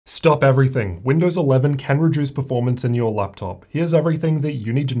Stop everything. Windows 11 can reduce performance in your laptop. Here's everything that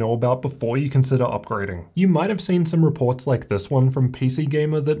you need to know about before you consider upgrading. You might have seen some reports like this one from PC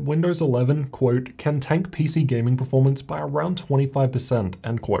Gamer that Windows 11, quote, can tank PC gaming performance by around 25%,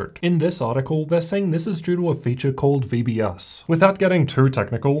 end quote. In this article, they're saying this is due to a feature called VBS. Without getting too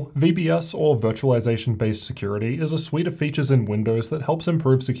technical, VBS, or Virtualization Based Security, is a suite of features in Windows that helps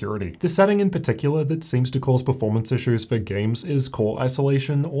improve security. The setting in particular that seems to cause performance issues for games is core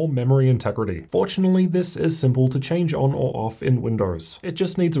isolation or memory integrity. Fortunately, this is simple to change on or off in Windows. It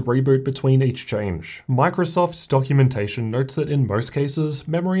just needs a reboot between each change. Microsoft's documentation notes that in most cases,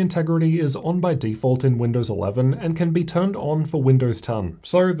 memory integrity is on by default in Windows 11 and can be turned on for Windows 10.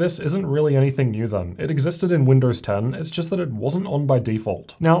 So this isn't really anything new then. It existed in Windows 10, it's just that it wasn't on by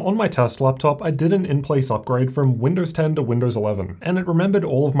default. Now, on my test laptop, I did an in-place upgrade from Windows 10 to Windows 11, and it remembered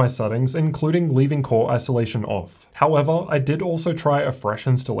all of my settings, including leaving core isolation off. However, I did also try a fresh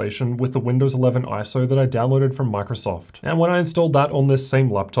installation with the Windows 11 ISO that I downloaded from Microsoft. And when I installed that on this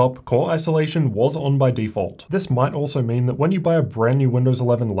same laptop, core isolation was on by default. This might also mean that when you buy a brand new Windows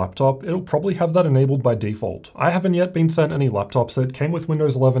 11 laptop, it'll probably have that enabled by default. I haven't yet been sent any laptops that came with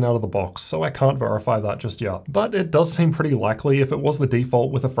Windows 11 out of the box, so I can't verify that just yet. But it does seem pretty likely if it was the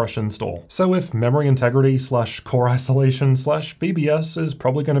default with a fresh install. So if memory integrity / core isolation / VBS is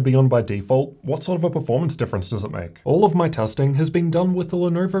probably going to be on by default, what sort of a performance difference does it make? All of my testing has been done with the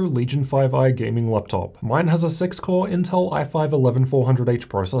Lenovo Legion 5i gaming laptop. Mine has a 6-core Intel i5-11400H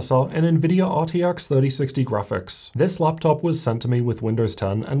processor and Nvidia RTX 3060 graphics. This laptop was sent to me with Windows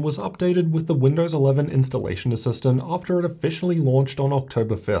 10 and was updated with the Windows 11 installation assistant after it officially launched on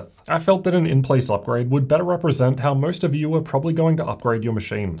October 5th. I felt that an in-place upgrade would better represent how most of you are probably going to upgrade your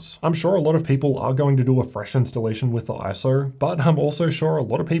machines. I'm sure a lot of people are going to do a fresh installation with the ISO, but I'm also sure a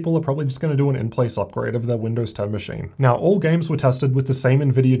lot of people are probably just going to do an in-place upgrade of their Windows 10 machine. Now, all games were tested with the same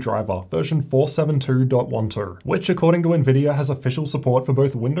Nvidia driver, version 472.12, which according to Nvidia has official support for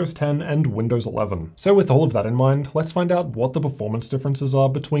both Windows 10 and Windows 11. So with all of that in mind, let's find out what the performance differences are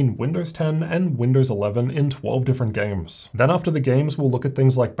between Windows 10 and Windows 11 in 12 different games. Then after the games, we'll look at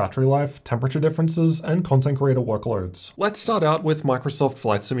things like battery life, temperature differences, and content creator workloads. Let's start out with Microsoft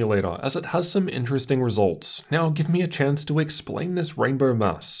Flight Simulator, as it has some interesting results. Now give me a chance to explain this rainbow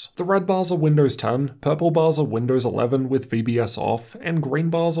mess. The red bars are Windows 10, purple bars are Windows 11 with VBS off, and green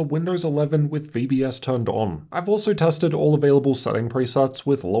bars are Windows 11 with VBS turned on. I've also tested all available setting presets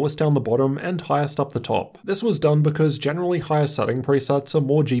with lowest down the bottom and highest up the top. This was done because generally higher setting presets are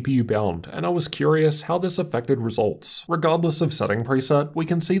more GPU bound, and I was curious how this affected results. Regardless of setting preset, we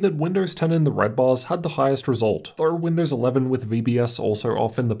can see that Windows 10 in the red bars had the highest result, though Windows 11 with VBS also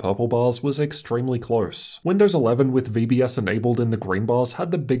off in the purple bars was extremely close. Windows 11 with VBS enabled in the green bars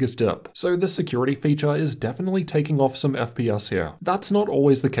had the biggest dip, so this security feature is definitely taking off some FPS here. That's not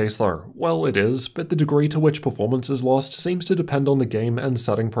always the case though. Well, it is, but the degree to which performance is lost seems to depend on the game and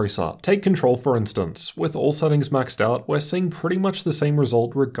setting preset. Take Control for instance. With all settings maxed out, we're seeing pretty much the same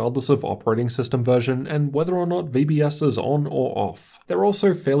result regardless of operating system version and whether or not VBS is on or off. They're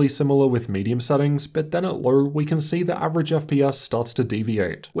also fairly similar with medium settings, but then at low, we can see the average FPS starts to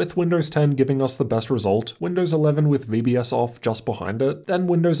deviate, with Windows 10 giving us the best result, Windows 11 with VBS off just behind it, then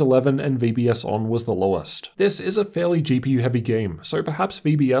Windows 11 and VBS on was the lowest. This is a fairly GPU heavy game, so perhaps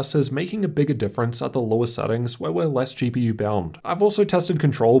VBS is making a bigger difference at the lower settings where we're less GPU bound. I've also tested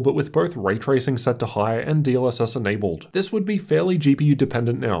Control, but with both ray tracing set to high and DLSS enabled. This would be fairly GPU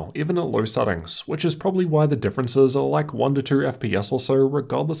dependent now, even at low settings, which is probably why the differences are like 1 to 2 FPS or so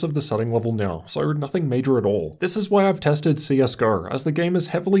regardless of the setting level now, so nothing major at all. This is why I've tested CSGO, as the game is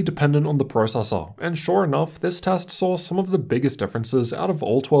heavily dependent on the processor, and sure enough, this test saw some of the biggest differences out of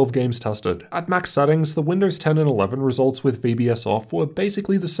all 12 games tested. At max settings, the Windows 10 and 11 results with VBS off were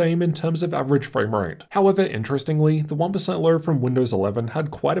basically the same in terms of average frame rate. However, interestingly, the 1% low from Windows 11 had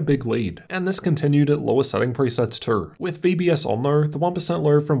quite a big lead, and this continued at lower setting presets too. With VBS on though, the 1%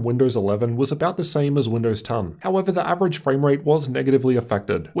 low from Windows 11 was about the same as Windows 10. However, the average frame rate was negatively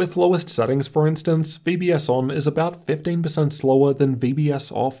affected. With lowest settings, for instance, VBS on is about 15% slower than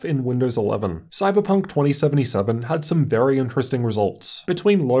VBS off in Windows 11. Cyberpunk 2077 had some very interesting results.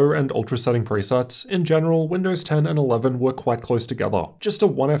 Between low and ultra setting presets, in general, Windows 10 and 11 were quite close together. Just a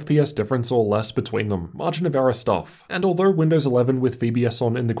 1 FPS difference or less between them, margin of error stuff. And although Windows 11 with VBS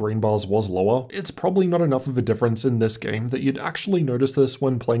on in the green bars was lower, it's probably not enough of a difference in this game that you'd actually notice this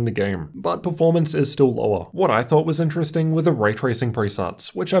when playing the game. But performance is still lower. What I thought was interesting were the ray tracing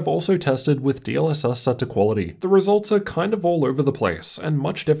presets, which I've also tested with DLSS set to quality. The results are kind of all over the place, and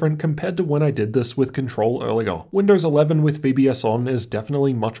much different compared to when I did this with Control earlier. Windows 11 with VBS on is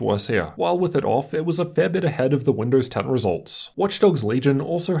definitely much worse here, while with it off, it was a fair bit ahead of the Windows 10 results. Watch Dogs Legion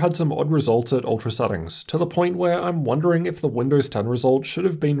also had some odd results at ultra settings, to the point where I'm wondering if the Windows 10 result should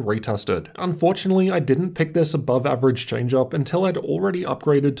have been retested. Unfortunately, I didn't pick this above average change-up until I'd already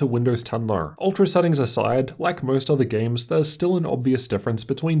upgraded to Windows 10 though. Ultra settings aside, like most other games, there's still an obvious difference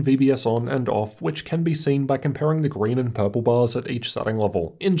between VBS On and Off, which can be seen by comparing the green and purple bars at each setting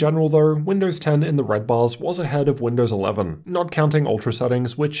level. In general though, Windows 10 in the red bars was ahead of Windows 11, not counting ultra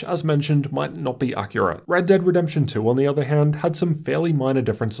settings, which as mentioned might not be accurate. Red Dead Redemption 2 on the other hand had some fairly minor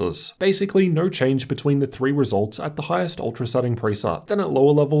differences. Basically no change between the three results at the highest ultra setting preset. Then at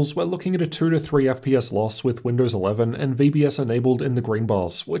lower levels we're looking at a 2 to 3 FPS loss with Windows 11 and VBS enabled in the green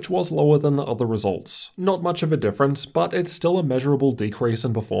bars, which was lower than the other results. Not much of a difference, but it's still a measurable decrease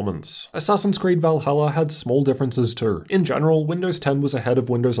in performance. Assassin's Creed Valhalla had small differences too. In general, Windows 10 was ahead of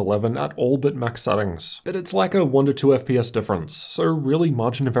Windows 11 at all but max settings, but it's like a 1 to 2 FPS difference, so really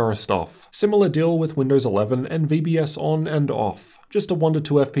margin of error stuff. Similar deal with Windows 11 and VBS On and Off. Just a 1 to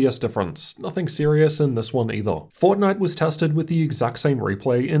 2 FPS difference, nothing serious in this one either. Fortnite was tested with the exact same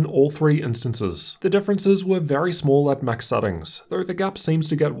replay in all three instances. The differences were very small at max settings, though the gap seems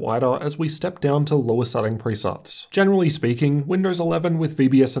to get wider as we step down to lower setting presets. Generally speaking, Windows 11 with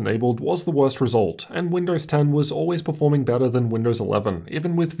VBS enabled was the worst result, and Windows 10 was always performing better than Windows 11,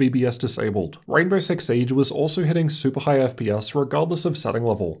 even with VBS disabled. Rainbow Six Siege was also hitting super high FPS regardless of setting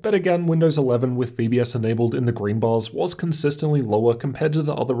level, but again Windows 11 with VBS enabled in the green bars was consistently lower compared to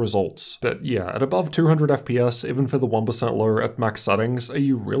the other results. But yeah, at above 200 FPS, even for the 1% low at max settings, are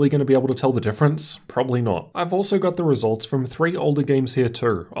you really going to be able to tell the difference? Probably not. I've also got the results from 3 older games here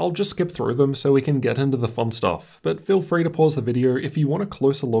too. I'll just skip through them so we can get into the fun stuff, but feel free to pause the video if you want a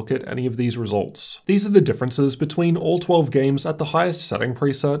closer look at any of these results. These are the differences between all 12 games at the highest setting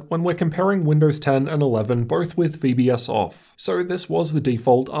preset when we're comparing Windows 10 and 11 both with VBS Off. So this was the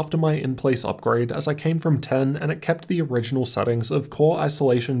default after my in-place upgrade as I came from 10 and it kept the original settings of core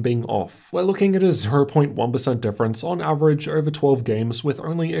isolation being off. We're looking at a 0.1% difference on average over 12 games with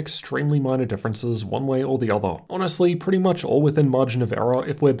only extremely minor differences one way or the other. Honestly, pretty much all within margin of error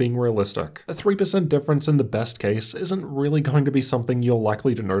if we're being realistic. A 3% difference in the best case isn't really going to be something you're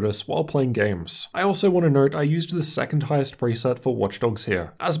likely to notice while playing games. I also want to note I used the second highest preset for Watch Dogs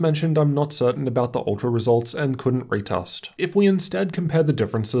here. As mentioned, I'm not certain about the ultra results and couldn't retest. If we instead compare the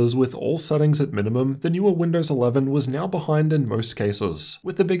differences with all settings at minimum, the newer Windows 11 was now behind in most cases,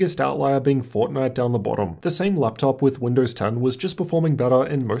 with the biggest outlier being Fortnite down the bottom. The same laptop with Windows 10 was just performing better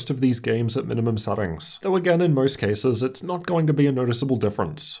in most of these games at minimum settings, though again in most cases it's not going to be a noticeable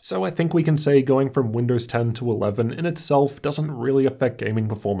difference. So I think we can say going from Windows 10 to 11 in itself doesn't really affect gaming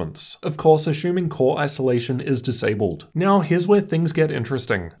performance. Of course, assuming core isolation is disabled. Now here's where things get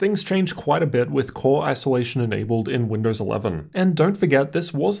interesting. Things change quite a bit with core isolation enabled in Windows 11. And don't forget,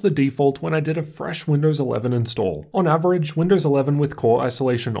 this was the default when I did a fresh Windows 11 install. On average, Windows 11 with core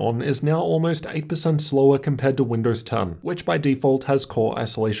isolation on is now almost 8% slower compared to Windows 10, which by default has core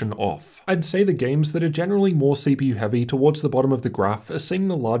isolation off. I'd say the games that are generally more CPU heavy towards the bottom of the graph are seeing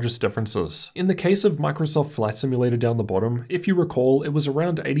the largest differences. In the case of Microsoft Flight Simulator down the bottom, if you recall, it was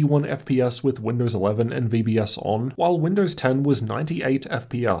around 81 FPS with Windows 11 and VBS on, while Windows 10 was 98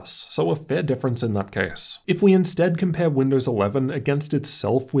 FPS, so a fair difference in that case. If we instead compare Windows 11 against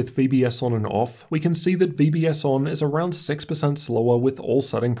itself with VBS on and off, we can see that VBS on is around 6% slower with all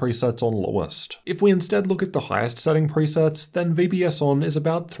setting presets on lowest. If we instead look at the highest setting presets, then VBS on is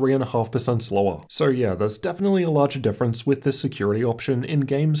about 3.5% slower. So yeah, there's definitely a larger difference with this security option in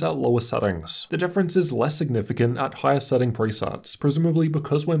games at lower settings. The difference is less significant at higher setting presets, presumably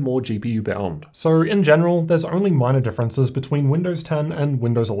because we're more GPU bound. So in general, there's only minor differences between Windows 10 and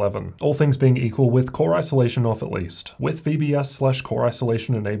Windows 11, all things being equal with core isolation off at least. With VBS/core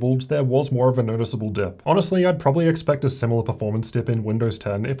isolation enabled, there was more of a noticeable dip. Honestly, I'd probably expect a similar performance dip in Windows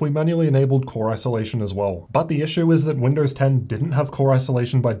 10 if we manually enabled core isolation as well. But the issue is that Windows 10 didn't have core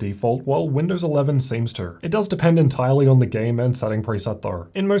isolation by default, while Windows 11 seems to. It does depend entirely on the game and setting preset though.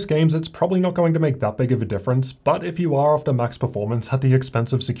 In most games, it's probably not going to make that big of a difference, but if you are after max performance at the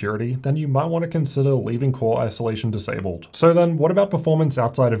expense of security, then you might want to consider leaving core isolation disabled. So then, what about performance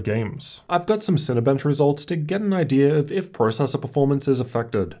outside of games? I've got some Cinebench results to get an idea of if processor performance is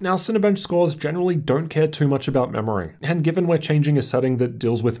affected. Now, Cinebench scores generally don't care too much about memory, and given we're changing a setting that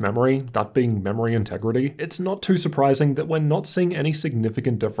deals with memory, that being memory integrity, it's not too surprising that we're not seeing any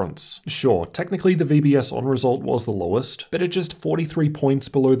significant difference. Sure, technically the VBS on result was the lowest, but at just 43 points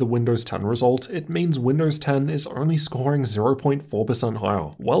below the Windows 10 result, it means Windows 10 is only scoring 0.4%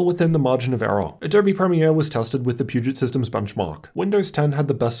 higher, well within the margin of error. Adobe Premiere was tested with the Puget Systems benchmark. Windows 10 had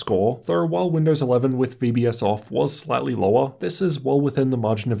the best score, though while Windows 11 with VBS off was slightly lower, this is well within the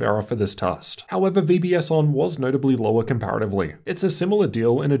margin of error for this test. However, VBS on was notably lower compared comparatively. It's a similar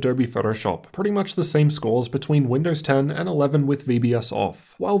deal in Adobe Photoshop, pretty much the same scores between Windows 10 and 11 with VBS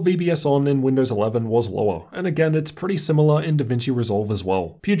Off, while VBS On in Windows 11 was lower, and again it's pretty similar in DaVinci Resolve as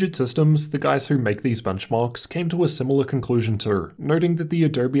well. Puget Systems, the guys who make these benchmarks, came to a similar conclusion too, noting that the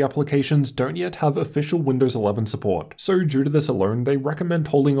Adobe applications don't yet have official Windows 11 support, so due to this alone they recommend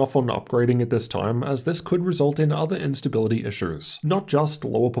holding off on upgrading at this time as this could result in other instability issues, not just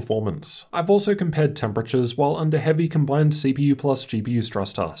lower performance. I've also compared temperatures while under heavy combined CPU plus GPU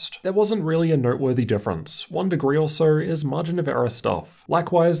stress test. There wasn't really a noteworthy difference, 1 degree or so is margin of error stuff.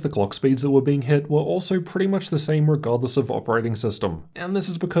 Likewise, the clock speeds that were being hit were also pretty much the same regardless of operating system, and this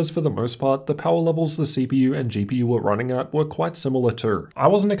is because for the most part the power levels the CPU and GPU were running at were quite similar too. I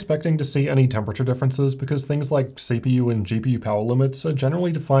wasn't expecting to see any temperature differences because things like CPU and GPU power limits are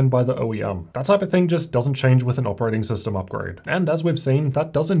generally defined by the OEM. That type of thing just doesn't change with an operating system upgrade, and as we've seen,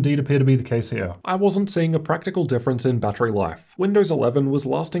 that does indeed appear to be the case here. I wasn't seeing a practical difference in battery life. Windows 11 was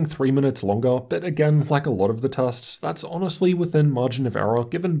lasting 3 minutes longer, but again, like a lot of the tests, that's honestly within margin of error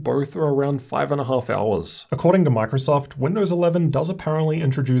given both are around 5.5 hours. According to Microsoft, Windows 11 does apparently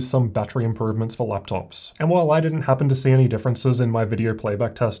introduce some battery improvements for laptops, and while I didn't happen to see any differences in my video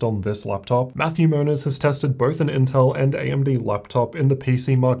playback test on this laptop, Matthew Moniz has tested both an Intel and AMD laptop in the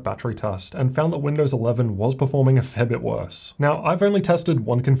PC Mark battery test and found that Windows 11 was performing a fair bit worse. Now, I've only tested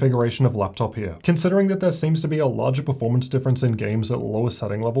one configuration of laptop here. Considering that there seems to be a larger performance difference in games at lower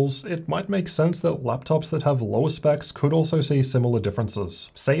setting levels, it might make sense that laptops that have lower specs could also see similar differences.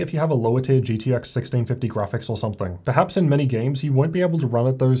 Say if you have a lower tier GTX 1650 graphics or something. Perhaps in many games you won't be able to run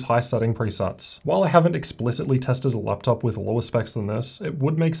at those high setting presets. While I haven't explicitly tested a laptop with lower specs than this, it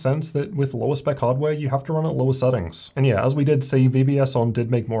would make sense that with lower spec hardware you have to run at lower settings. And yeah, as we did see, VBS On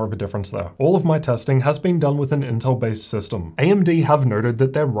did make more of a difference there. All of my testing has been done with an Intel based system. AMD have noted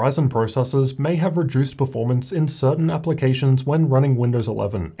that their Ryzen processors may have reduced performance in certain applications when running Windows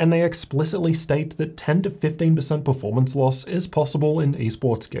 11, and they explicitly state that 10 to 15% performance loss is possible in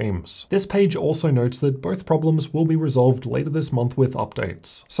esports games. This page also notes that both problems will be resolved later this month with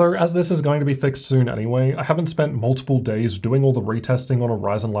updates. So as this is going to be fixed soon anyway, I haven't spent multiple days doing all the retesting on a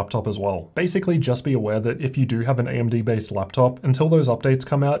Ryzen laptop as well. Basically just be aware that if you do have an AMD based laptop, until those updates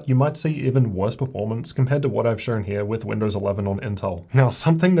come out, you might see even worse performance compared to what I've shown here with Windows 11 on Intel. Now,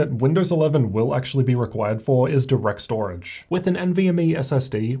 something that Windows 11 will actually be required for is direct storage. With an NVMe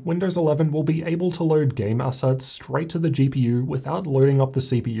SSD, Windows 11 will be able to load game assets straight to the GPU without loading up the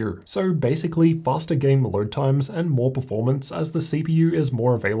CPU. So basically faster game load times and more performance as the CPU is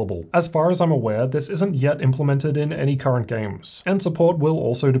more available. As far as I'm aware, this isn't yet implemented in any current games, and support will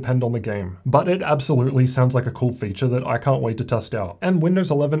also depend on the game. But it absolutely sounds like a cool feature that I can't wait to test out. And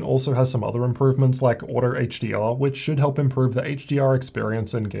Windows 11 also has some other improvements like Auto HDR, which should help improve the HDR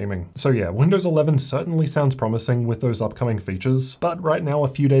experience in gaming. So yeah, Windows 11 certainly sounds promising with those upcoming features, but right now, a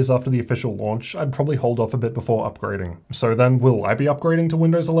few days after the official launch, I'd probably hold off a bit before upgrading. So then, will I be upgrading to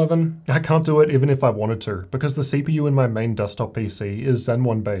Windows 11? I can't do it even if I wanted to, because the CPU in my main desktop PC is Zen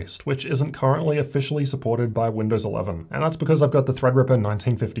 1 based, which isn't currently officially supported by Windows 11, and that's because I've got the Threadripper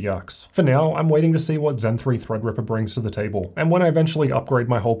 1950X. For now, I'm waiting to see what Zen 3 Threadripper brings to the table, and when I eventually upgrade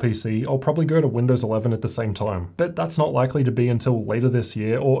my whole PC, I'll probably go to Windows 11 at the same time, but that's not likely to be until later this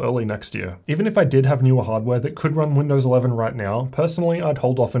year or early next year. Even if I did have newer hardware that could run Windows 11 right now, personally I'd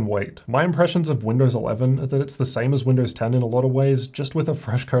hold off and wait. My impressions of Windows 11 are that it's the same as Windows 10 in a lot of ways, just with a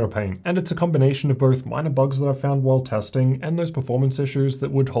fresh coat of paint, and it's a combination of both minor bugs that I've found while testing and those performance issues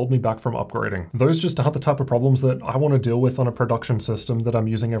that would hold me back from upgrading. Those just aren't the type of problems that I want to deal with on a production system that I'm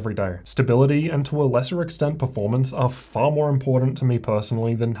using every day. Stability and to a lesser extent performance are far more important to me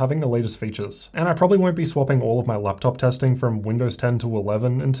personally than having the latest features, and I probably won't be swapping all of my laptop testing from Windows 10 to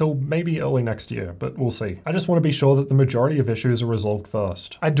 11 until maybe early next year, but we'll see. I just want to be sure that the majority of issues are resolved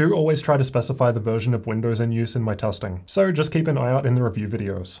first. I do always try to specify the version of Windows in use in my testing, so just keep an eye out in the review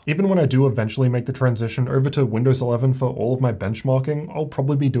videos. Even when I do eventually make the transition over to Windows 11 for all of my benchmarking, I'll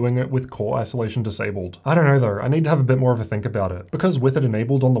probably be doing it with core isolation disabled. I don't know though, I need to have a bit more of a think about it, because with it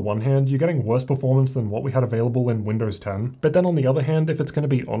enabled on the one hand, you're getting worse performance than what we had available in Windows 10, but then on the other hand, if it's going to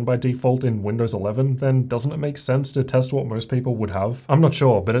be on by default in Windows 11, then doesn't it make sense to test what most people would have? I'm not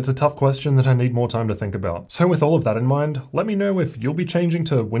sure, but it's a tough question that I need more time to think about. So with all of that in mind, let me know if you'll be changing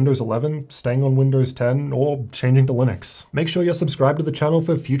to Windows 11, staying on Windows 10, or changing to Linux. Make sure you're subscribed to the channel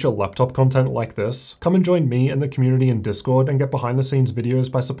for future laptop content like this. Come and join me and the community in Discord and get behind the scenes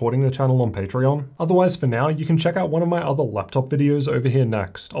videos by supporting the channel on Patreon. Otherwise, for now, you can check out one of my other laptop videos over here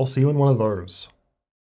next. I'll see you in one of those.